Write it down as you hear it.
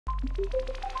This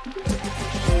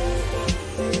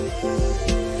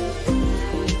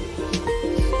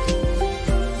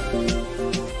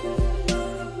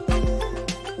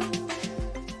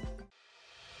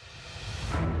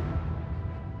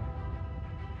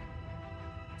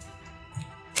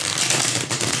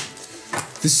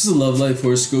is a Love Life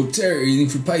Horoscope Tarot reading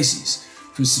for Pisces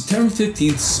from September 15th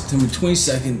to September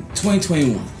 22nd,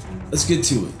 2021. Let's get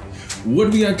to it. What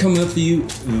do we got coming up for you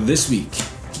this week?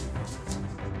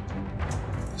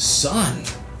 Sun,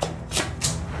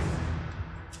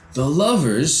 the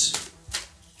Lovers,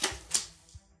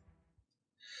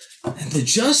 and the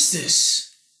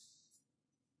Justice.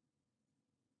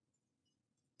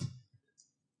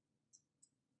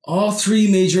 All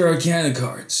three major arcana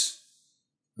cards.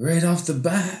 Right off the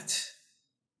bat.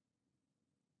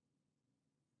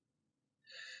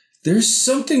 There's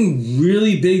something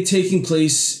really big taking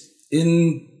place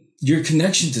in your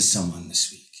connection to someone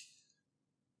this week.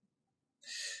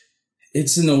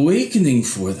 It's an awakening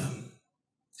for them.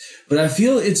 But I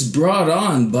feel it's brought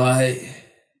on by,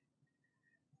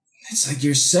 it's like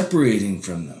you're separating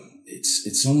from them.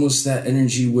 It's almost that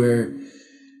energy where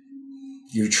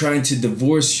you're trying to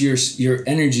divorce your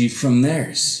energy from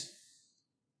theirs.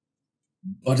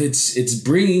 But it's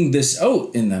bringing this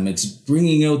out in them. It's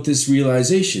bringing out this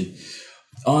realization.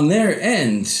 On their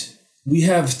end, we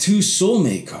have two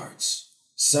soulmate cards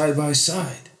side by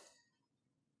side.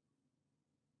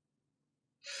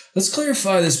 Let's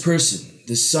clarify this person,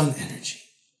 this sun energy.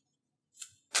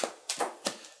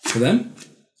 For them,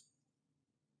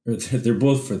 or they're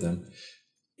both for them.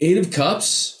 8 of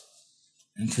Cups,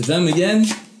 and for them again,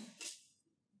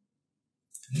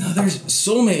 another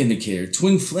soulmate indicator,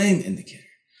 twin flame indicator.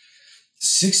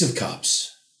 6 of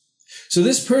Cups. So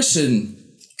this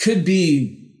person could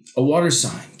be a water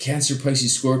sign, Cancer,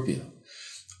 Pisces, Scorpio,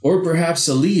 or perhaps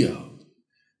a Leo,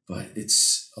 but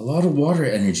it's a lot of water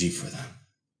energy for them.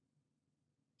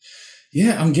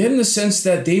 Yeah, I'm getting the sense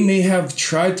that they may have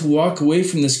tried to walk away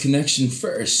from this connection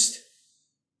first,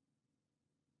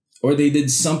 or they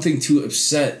did something to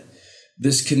upset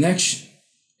this connection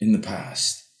in the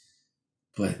past.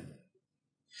 But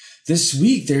this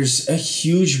week, there's a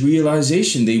huge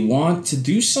realization. They want to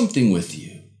do something with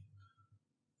you.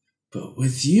 But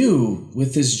with you,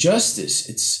 with this justice,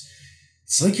 it's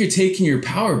like you're taking your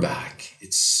power back.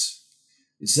 It's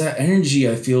that energy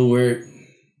I feel where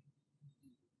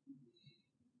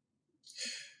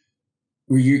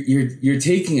you're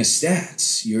taking a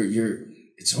stance.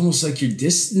 It's almost like you're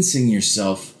distancing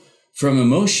yourself from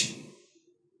emotion,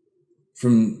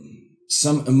 from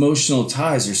some emotional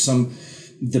ties or some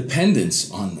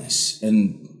dependence on this,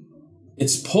 and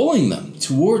it's pulling them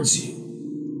towards you.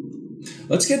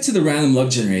 Let's get to the random luck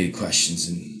generated questions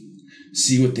and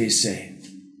see what they say.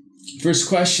 First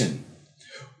question: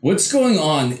 what's going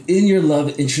on in your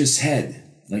love interest's head?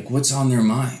 Like, what's on their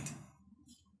mind?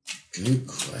 Good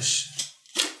question.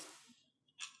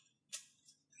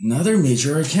 Another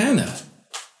major arcana.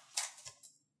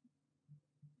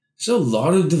 There's a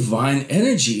lot of divine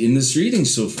energy in this reading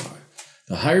so far.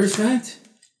 The Hierophant,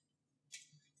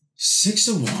 6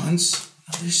 of Wands,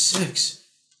 another 6.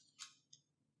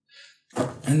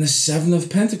 And the 7 of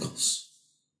Pentacles.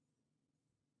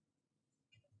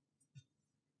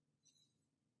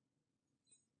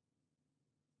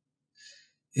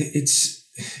 This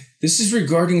is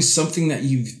regarding something that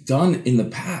you've done in the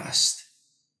past.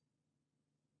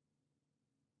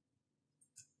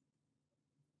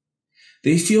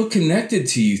 They feel connected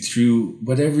to you through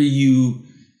whatever you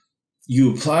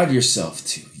applied yourself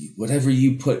to, whatever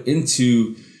you put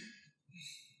into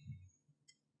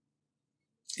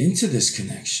this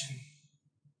connection.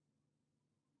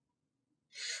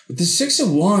 With the 6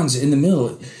 of Wands in the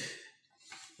middle,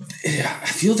 I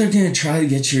feel they're going to try to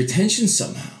get your attention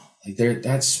somehow. Like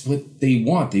that's what they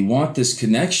want. They want this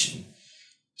connection.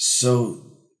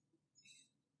 So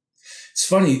it's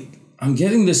funny. I'm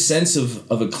getting this sense of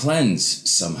a cleanse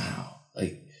somehow.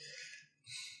 Like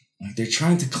they're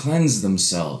trying to cleanse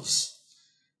themselves.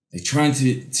 They're trying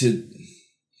to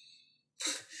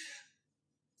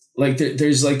like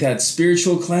there's like that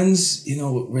spiritual cleanse,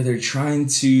 where they're trying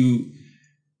to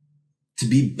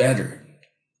be better,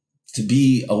 to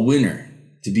be a winner,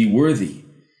 to be worthy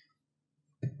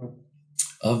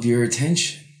of your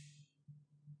attention.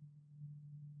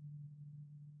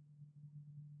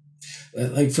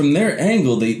 Like from their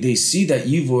angle, they see that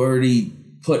you've already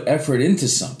put effort into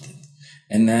something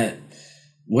and that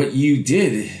what you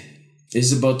did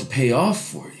is about to pay off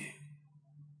for you.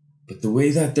 But the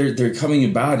way that they're coming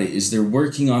about it is they're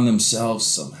working on themselves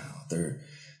somehow. They're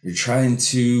trying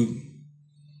to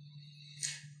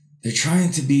They're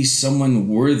trying to be someone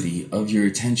worthy of your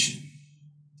attention,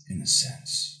 in a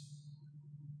sense.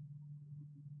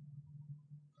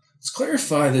 Let's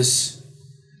clarify this,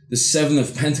 the Seven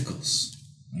of Pentacles,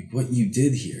 like what you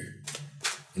did here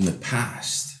in the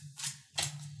past.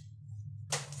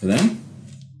 For them,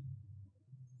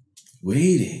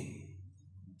 waiting.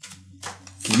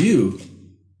 For you,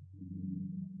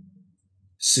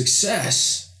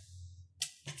 success.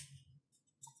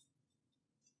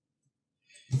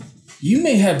 You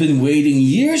may have been waiting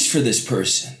years for this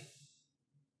person.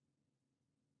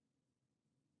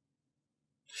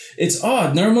 It's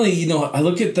odd. Normally, I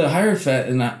look at the Hierophant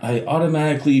and I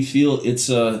automatically feel it's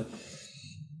a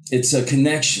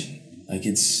connection. Like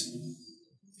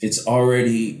it's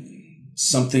already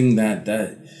something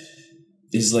that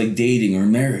is like dating or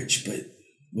marriage. But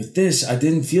with this, I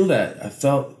didn't feel that. I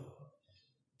felt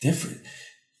different.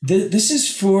 This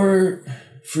is for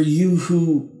you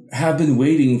who have been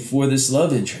waiting for this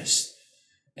love interest,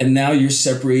 and now you're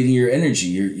separating your energy.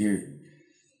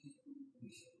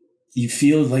 You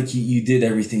feel like you did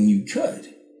everything you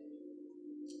could,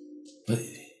 but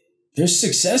there's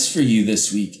success for you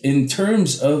this week in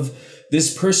terms of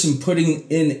this person putting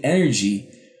in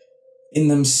energy in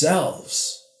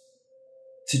themselves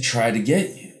to try to get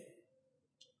you.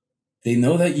 They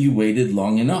know that you waited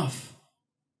long enough.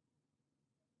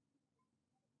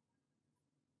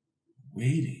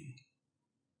 Waiting.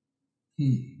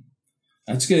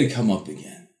 That's going to come up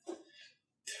again.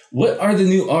 What are the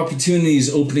new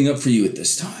opportunities opening up for you at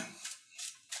this time?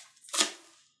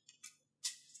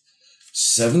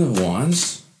 Seven of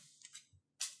Wands,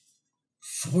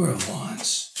 Four of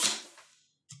Wands,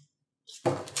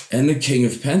 and the King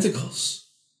of Pentacles.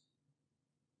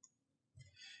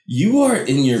 You are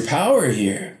in your power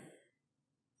here.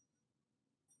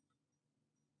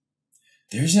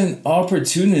 There's an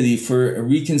opportunity for a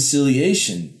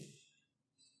reconciliation.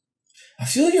 I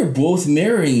feel you're both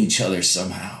mirroring each other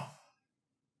somehow.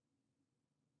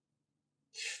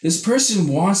 This person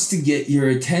wants to get your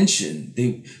attention.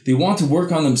 They want to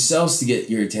work on themselves to get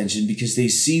your attention because they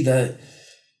see that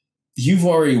you've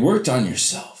already worked on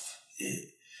yourself.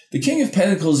 The King of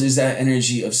Pentacles is that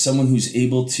energy of someone who's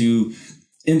able to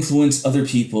influence other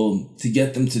people to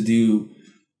get them to do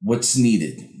what's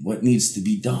needed, what needs to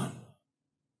be done.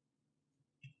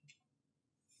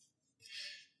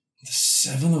 The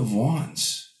Seven of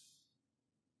Wands.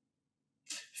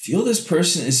 I feel this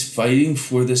person is fighting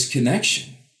for this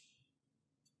connection.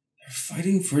 They're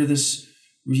fighting for this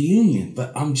reunion,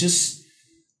 but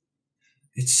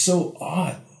it's so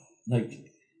odd. Like,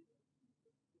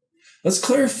 let's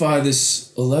clarify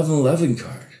this 1111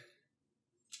 card.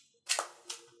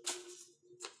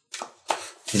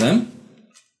 For them,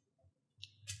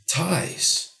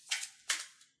 ties.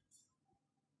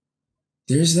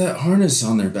 There's that harness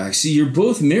on their back. See, you're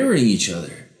both mirroring each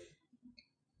other.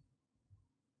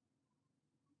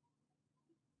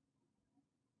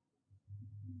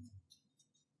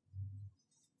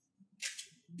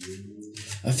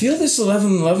 I feel this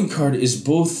 1111 card is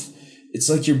both, it's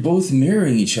like you're both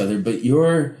mirroring each other, but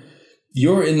you're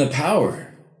in the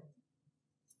power.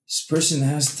 This person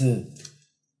has to,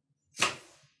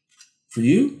 for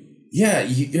you, yeah,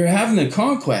 you're having a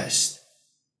conquest.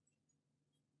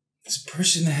 This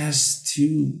person has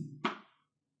to,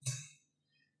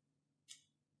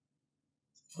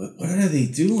 what are they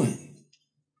doing?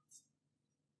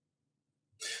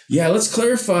 Yeah, let's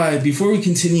clarify, before we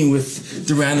continue with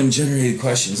the random generated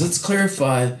questions, let's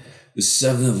clarify the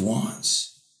Seven of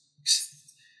Wands.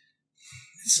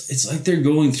 It's like they're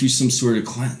going through some sort of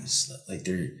cleanse, like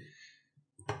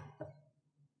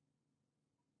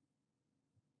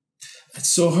it's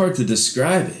so hard to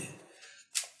describe it.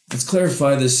 Let's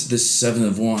clarify this Seven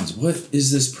of Wands. What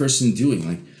is this person doing?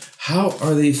 Like, how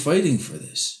are they fighting for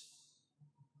this?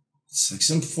 It's like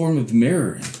some form of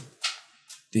mirroring.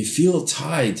 They feel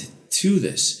tied to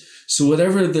this. So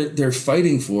whatever they're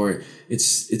fighting for,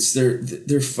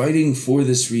 they're fighting for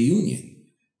this reunion.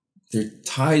 They're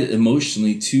tied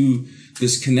emotionally to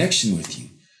this connection with you,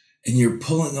 and you're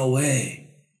pulling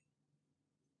away.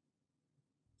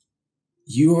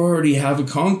 You already have a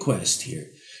conquest here.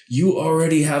 You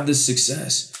already have this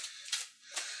success.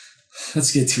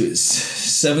 Let's get to it.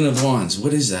 Seven of Wands.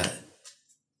 What is that?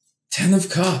 10 of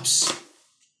Cups.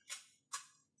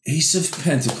 Ace of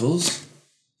Pentacles.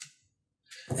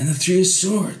 And the Three of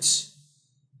Swords.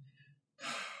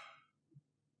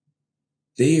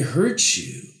 They hurt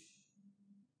you.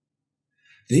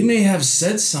 They may have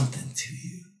said something to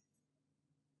you.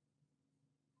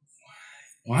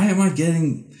 Why am I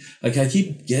getting, like, I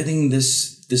keep getting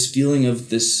this feeling of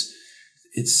this,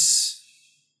 it's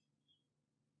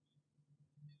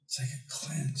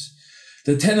Cleanse.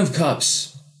 The Ten of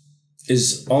Cups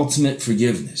is ultimate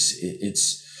forgiveness.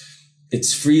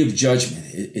 It's free of judgment.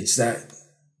 It's that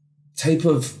type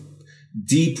of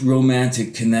deep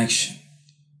romantic connection.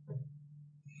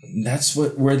 That's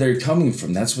where they're coming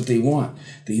from. That's what they want.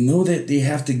 They know that they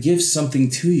have to give something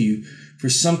to you for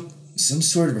some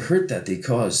sort of hurt that they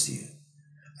caused you.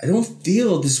 I don't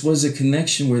feel this was a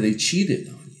connection where they cheated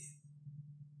on you.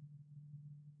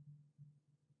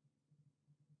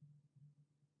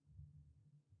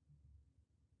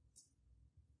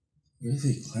 Where are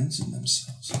they cleansing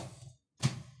themselves?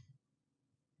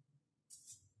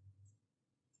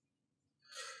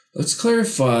 Let's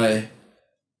clarify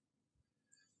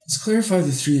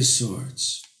the Three of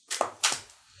Swords.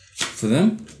 For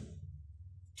them,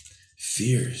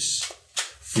 fears.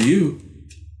 For you,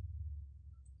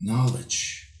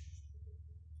 knowledge.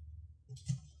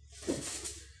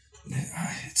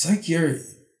 It's like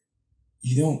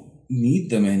you don't need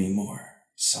them anymore.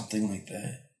 Something like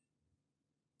that.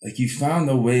 Like you found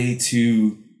a way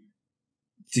to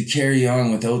carry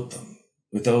on without them,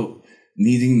 without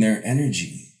needing their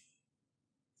energy.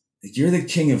 Like you're the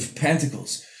King of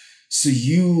Pentacles. So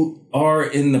you are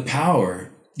in the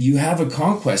power. You have a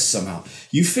conquest somehow.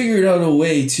 You figured out a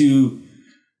way to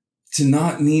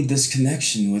not need this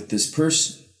connection with this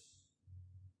person.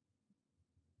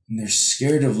 And they're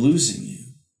scared of losing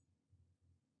you.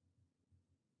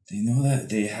 They know that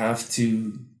they have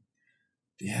to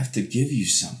give you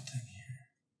something here.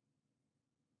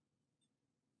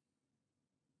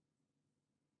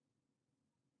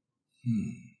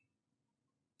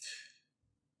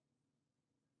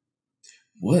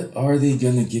 What are they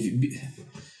going to give you?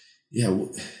 Yeah. I'm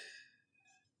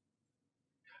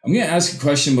going to ask a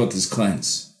question about this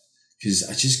cleanse because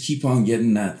I just keep on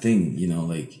getting that thing,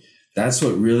 like that's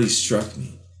what really struck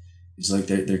me. It's like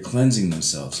they're cleansing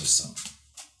themselves of something.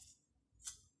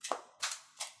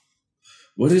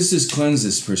 What is this cleanse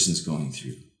this person's going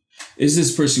through? Is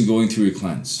this person going through a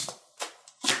cleanse?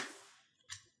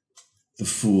 The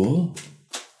Fool,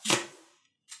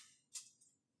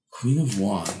 Queen of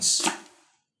Wands,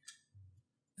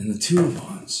 and the Two of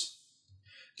Wands.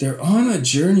 They're on a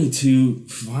journey to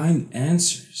find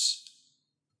answers.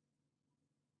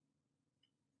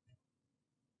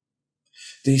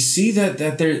 They see that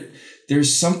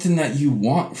there's something that you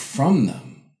want from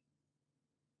them.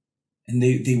 And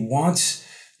they want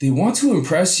to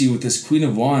impress you with this Queen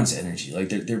of Wands energy. Like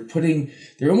they're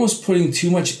almost putting too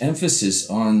much emphasis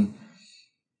on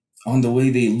the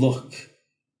way they look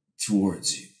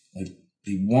towards you. Like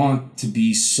they want to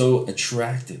be so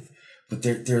attractive, but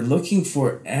they're looking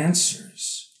for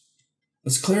answers.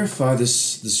 Let's clarify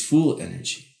this Fool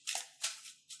energy.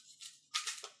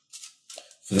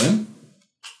 For them,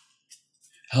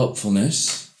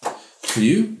 helpfulness. For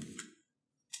you,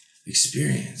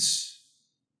 experience.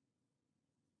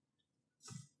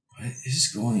 What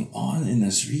is going on in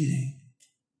this reading?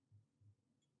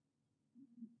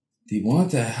 They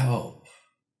want to help.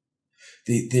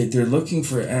 They're looking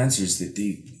for answers. That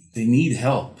they need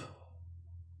help.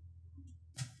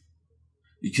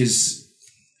 Because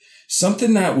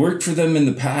something that worked for them in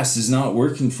the past is not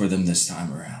working for them this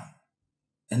time around.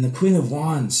 And the Queen of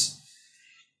Wands,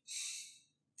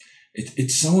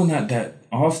 it's someone that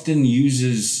often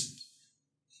uses,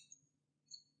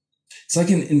 it's like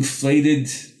an inflated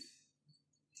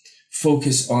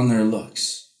focus on their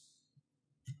looks.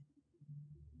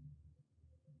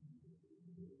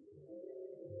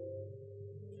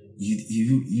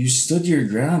 You stood your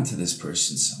ground to this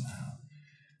person somehow.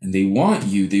 And they want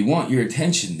you, they want your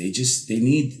attention. They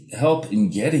need help in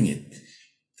getting it.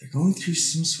 They're going through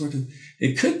some sort of,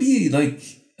 it could be like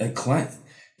a client.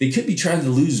 They could be trying to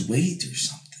lose weight or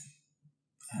something.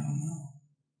 I don't know.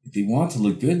 They want to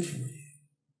look good for you.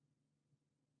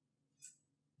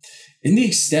 In the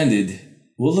extended,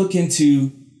 we'll look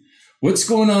into what's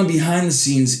going on behind the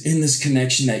scenes in this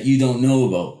connection that you don't know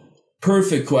about.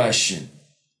 Perfect question.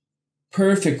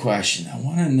 Perfect question. I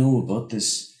want to know about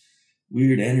this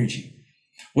weird energy.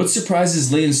 What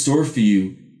surprises lay in store for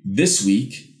you this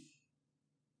week?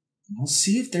 We'll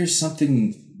see if there's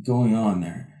something going on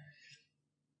there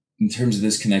in terms of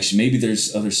this connection. Maybe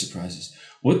there's other surprises.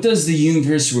 What does the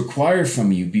universe require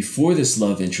from you before this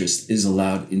love interest is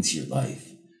allowed into your life?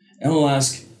 And we'll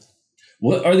ask,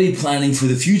 what are they planning for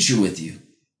the future with you?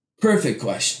 Perfect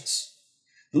questions.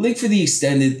 The link for the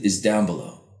extended is down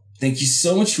below. Thank you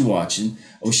so much for watching.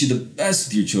 I wish you the best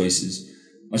with your choices.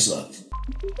 Much love.